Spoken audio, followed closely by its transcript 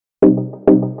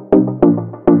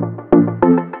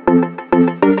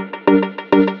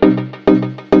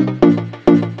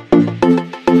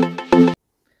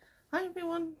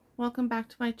welcome back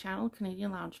to my channel,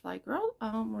 Canadian Loungefly Girl.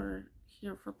 We're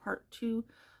here for part 2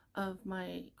 of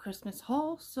my Christmas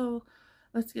haul, so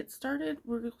let's get started.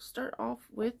 We're going to start off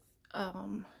with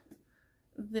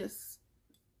this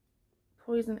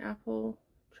poison apple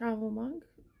travel mug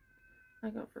I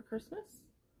got for Christmas.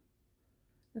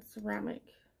 It's ceramic.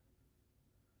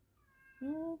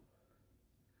 And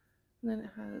then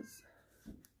it has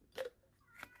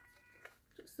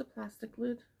just the plastic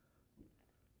lid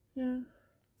here.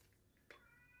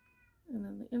 And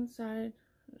then the inside,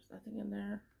 there's nothing in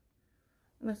there.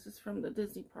 And this is from the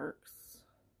Disney parks.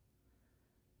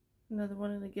 Another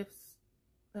one of the gifts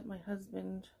that my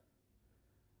husband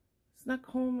snuck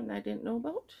home and I didn't know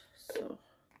about. So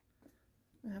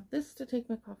I have this to take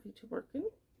my coffee to work in.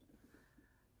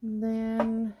 And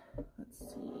then, let's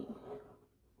see,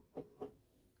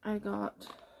 I got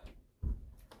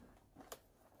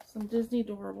some Disney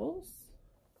Doorables.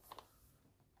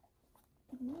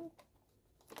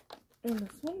 And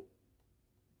this one.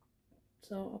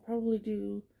 So I'll probably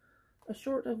do a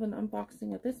short of an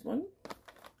unboxing of this one.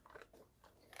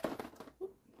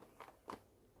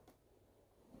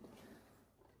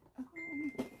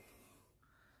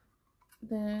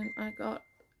 Then I got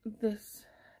this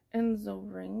Enzo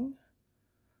ring,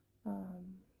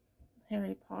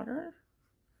 Harry Potter,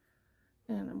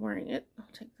 and I'm wearing it. I'll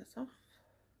take this off.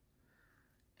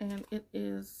 And it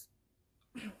is,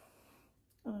 I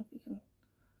don't know if you can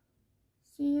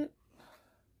see it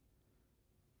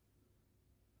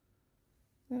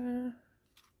there.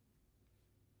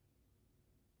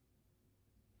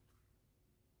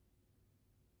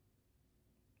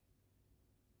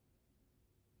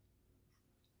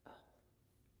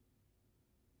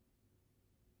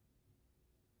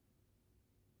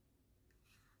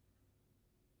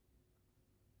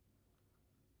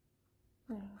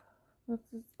 There. This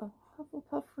is a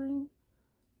Hufflepuff ring.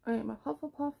 I am a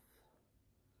Hufflepuff.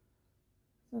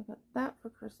 So I got that for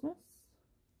Christmas.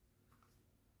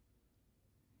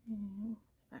 And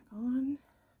back on.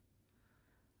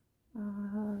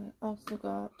 I also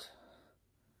got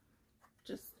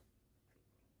just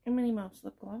a Minnie Mouse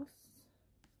lip gloss.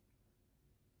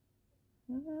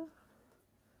 And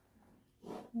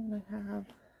I have,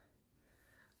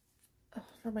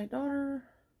 for my daughter,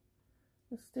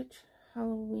 the Stitch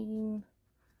Halloween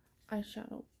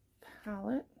eyeshadow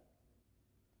palette.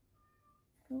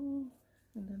 And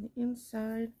then the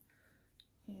inside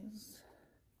is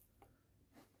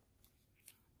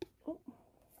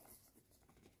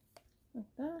like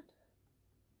that.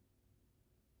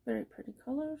 Very pretty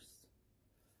colors.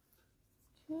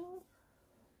 Okay.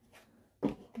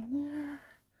 And there.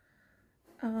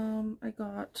 I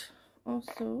got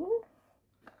also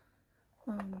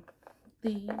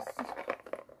these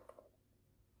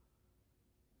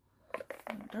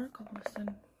dark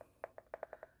listen.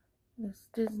 This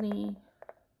Disney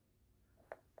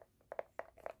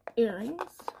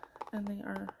earrings, and they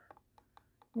are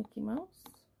Mickey Mouse.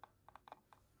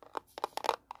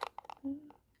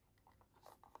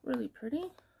 Really pretty.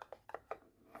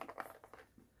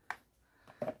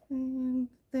 And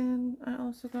then I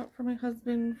also got for my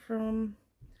husband from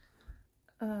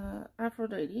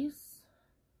Aphrodite's.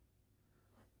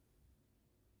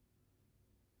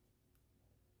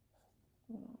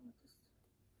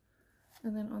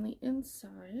 And then on the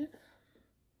inside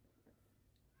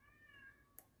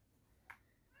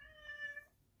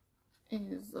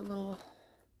is a little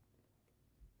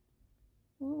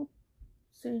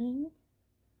saying,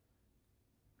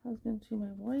 husband to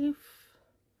my wife.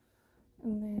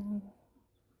 And then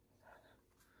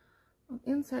on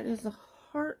the inside is a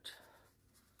heart.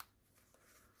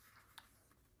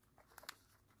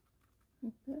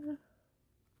 Right there.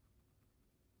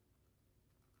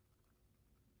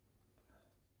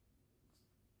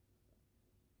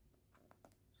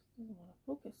 Doesn't want to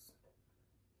focus.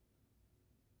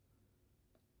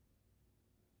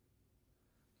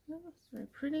 Yeah, that's very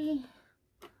pretty.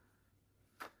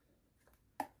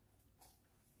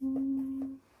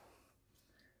 And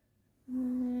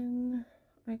then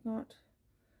I got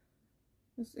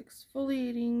this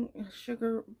exfoliating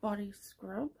sugar body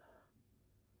scrub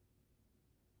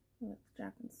with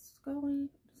Jack and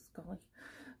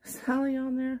Sally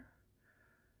on there.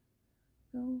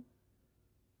 Go.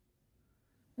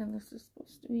 And this is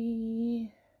supposed to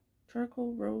be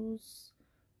charcoal rose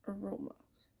aroma.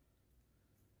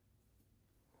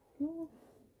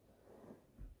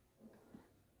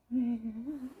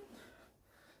 And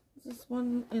this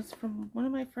one is from one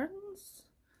of my friends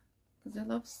because I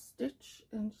love Stitch,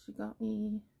 and she got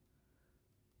me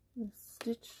this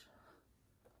Stitch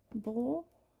bowl.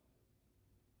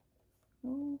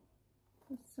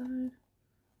 This side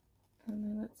And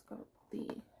then it's got the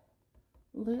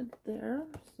lid there,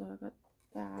 so I got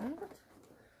that.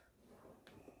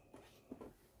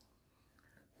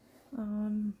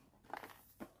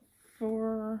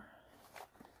 For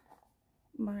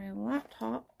my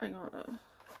laptop, I got a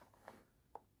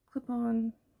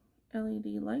clip-on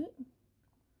LED light.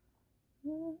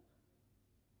 Let's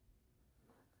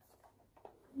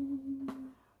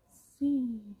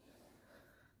see.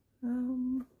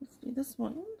 Let's do this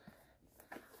one.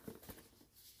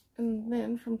 And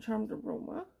then from Charmed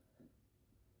Aroma,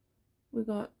 we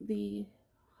got the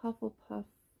Hufflepuff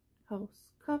House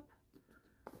cup.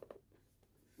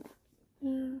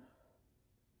 There.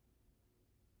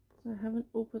 So I haven't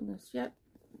opened this yet,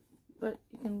 but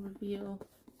you can reveal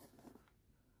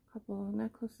a couple of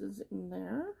necklaces in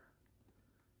there.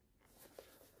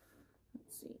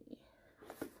 Let's see.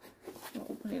 I'll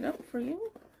open it up for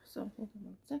you. So hold on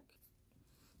one sec.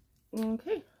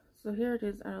 Okay, so here it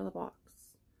is out of the box.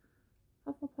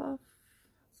 Hufflepuff.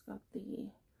 It's got the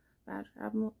badge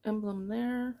emblem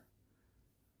there.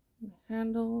 And the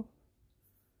handle.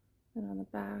 And on the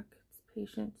back, it's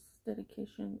patience,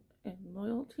 dedication, and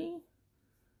loyalty.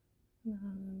 And then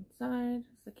on the inside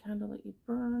is the candle that you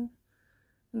burn.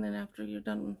 And then after you're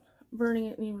done burning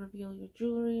it and you reveal your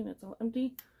jewelry and it's all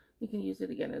empty, you can use it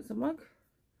again as a mug.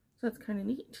 So that's kind of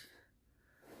neat.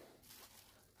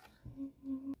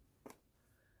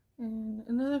 And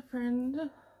another friend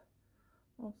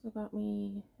also got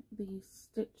me the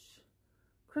Stitch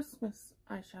Christmas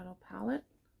eyeshadow palette.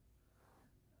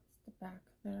 That's the back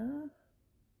there.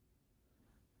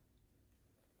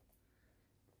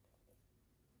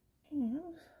 And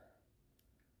this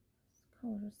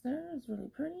colors there is really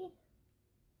pretty.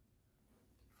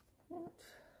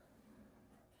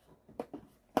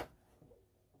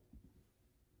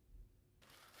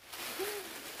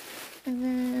 And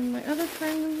then my other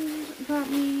friend got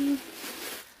me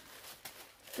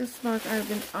this mug. I've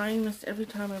been eyeing this every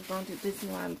time I've gone to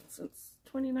Disneyland since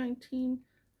 2019.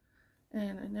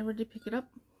 And I never did pick it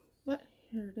up. But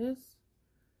here it is.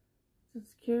 It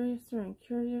says Curiouser and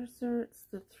Curiouser. It's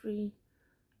the 3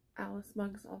 Alice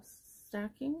mugs all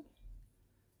stacking.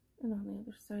 And on the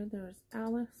other side there is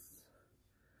Alice.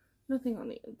 Nothing on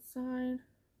the inside.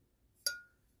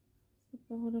 The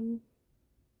bottom.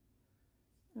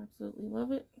 Absolutely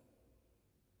love it.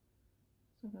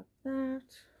 So I got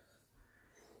that.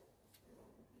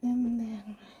 And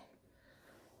then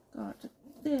got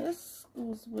this.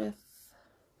 Goes with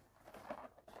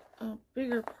a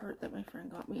bigger part that my friend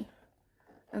got me.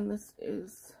 And this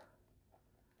is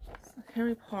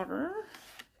Harry Potter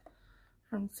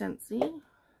from Scentsy.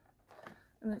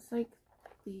 And it's like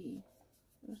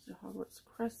there's the Hogwarts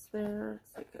crest there.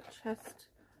 It's like a chest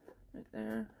right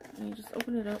there. And you just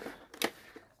open it up.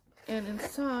 And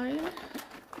inside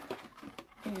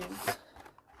is,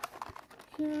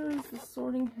 here's the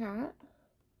sorting hat,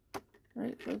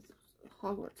 right, for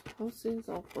Hogwarts houses,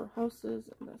 all 4 houses,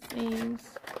 and the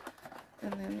names.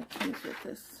 And then it comes with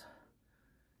this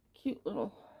cute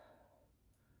little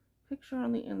picture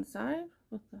on the inside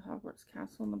with the Hogwarts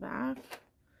castle in the back.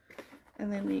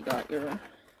 And then you got your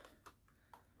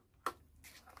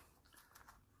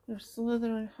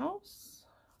Slytherin house.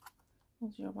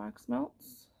 There's your wax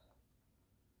melts.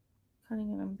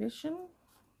 Cunning and ambition.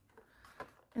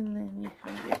 And then you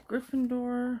have your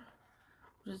Gryffindor,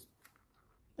 which is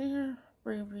there.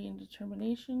 Bravery and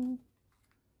determination.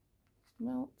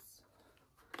 Melts.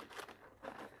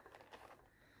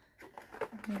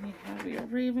 And then you have your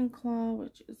Ravenclaw,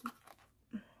 which is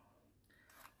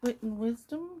wit and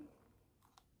wisdom.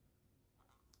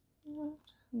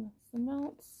 And that's the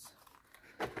melts.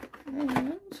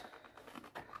 And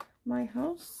my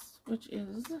house, which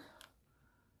is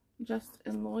just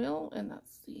and loyal, and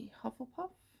that's the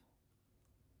Hufflepuff.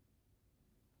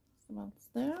 The melts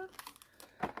there.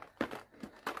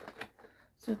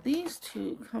 So these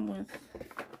two come with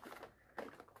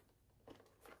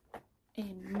a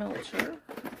melter,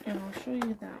 and I'll show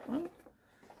you that one.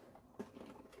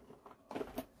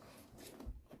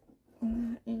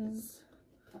 And that is,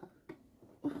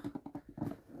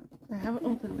 I haven't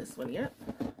opened this one yet,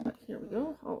 but here we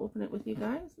go. I'll open it with you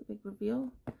guys, the big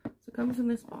reveal. So it comes in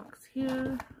this box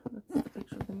here. That's a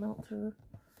picture of the melter.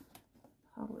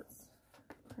 Hogwarts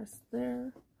crest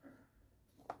there.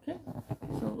 Okay,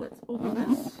 so let's open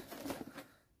this.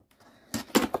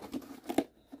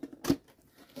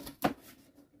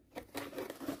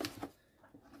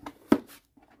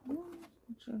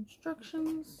 Your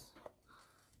instructions.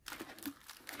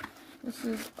 This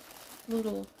is a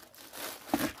little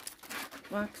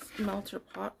wax melter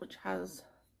pot which has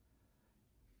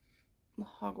the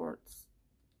Hogwarts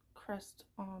pressed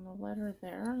on the letter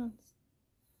there. Let's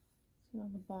see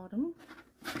on the bottom.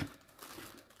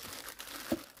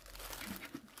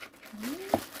 Okay.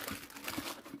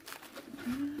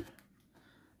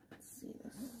 Let's see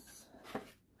this.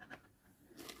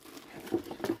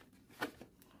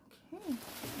 Okay.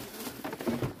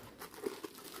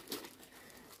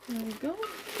 There we go.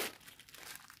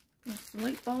 That's the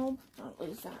light bulb. Don't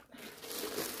lose that.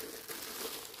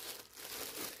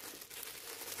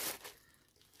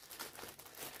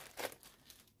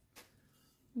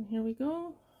 And here we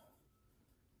go.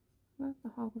 Got the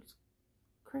Hogwarts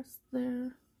crest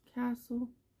there. Castle.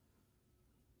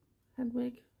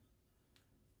 Hedwig.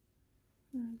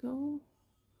 There we go.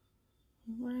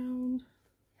 Around.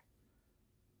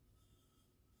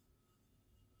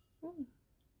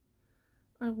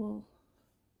 I will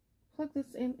plug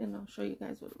this in and I'll show you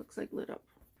guys what it looks like lit up.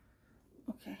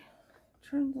 Okay,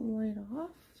 turn the light off.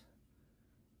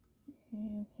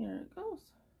 And here it goes.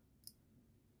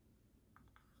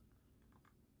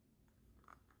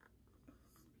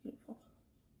 Beautiful.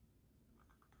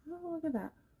 Oh, look at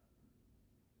that.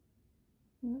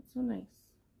 That's so nice.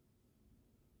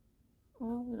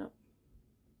 All lit up.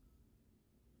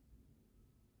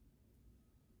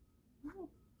 Oh.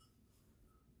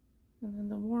 And then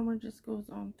the warmer just goes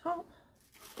on top.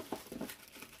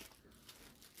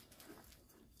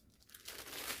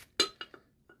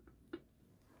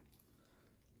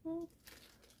 Oh.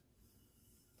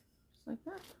 Just like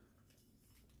that.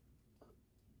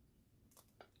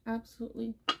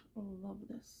 Absolutely love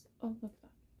this. Oh, look at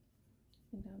that.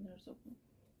 And down there's open.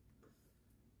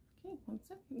 Okay, 1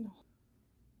 second. No.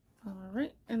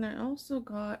 Alright, and I also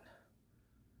got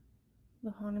the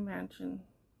Haunted Mansion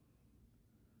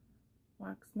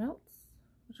wax melts,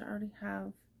 which I already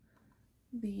have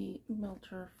the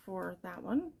melter for that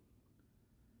one.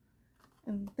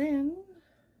 And then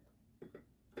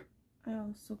I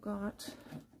also got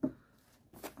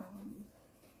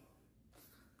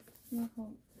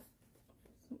something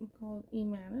called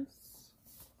Emanis.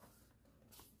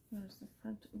 There's the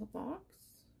front of the box.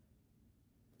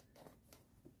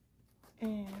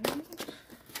 And I'll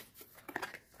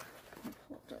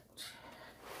pull it out.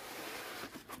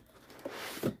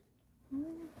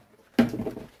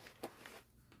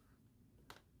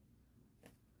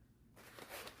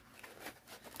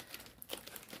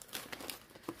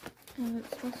 And it's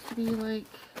supposed to be like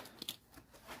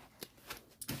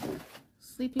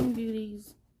Sleeping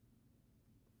Beauty's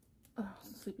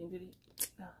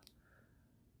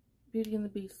Beauty and the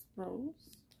Beast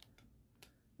rose.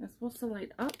 And it's supposed to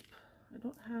light up. I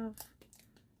don't have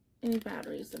any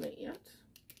batteries in it yet,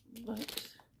 but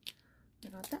I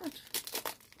got that.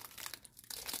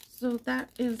 So that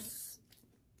is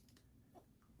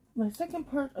my second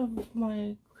part of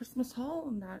my Christmas haul,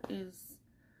 and that is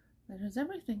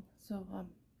everything. So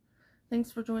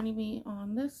thanks for joining me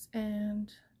on this,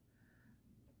 and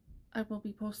I will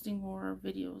be posting more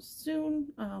videos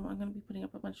soon. I'm going to be putting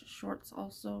up a bunch of shorts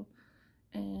also,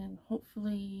 and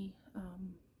hopefully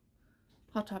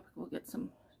Hot Topic will get some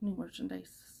new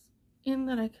merchandise in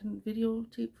that I can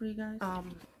videotape for you guys.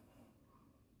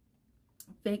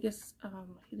 Vegas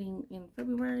hitting in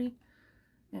February,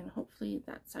 and hopefully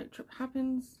that side trip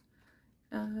happens.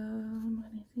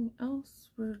 Anything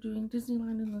else? We're doing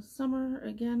Disneyland in the summer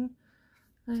again,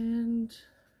 and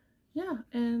yeah,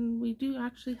 and we do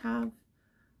actually have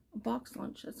a box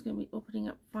lunch that's going to be opening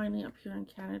up finally up here in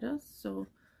Canada, so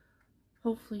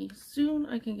hopefully soon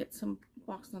I can get some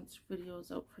box lunch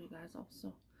videos out for you guys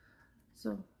also.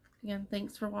 So again,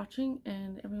 thanks for watching,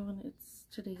 and everyone,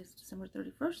 today is December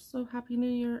 31st, so Happy New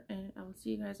Year, and I will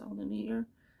see you guys all in the New Year,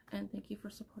 and thank you for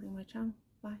supporting my channel.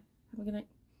 Bye. Have a good night.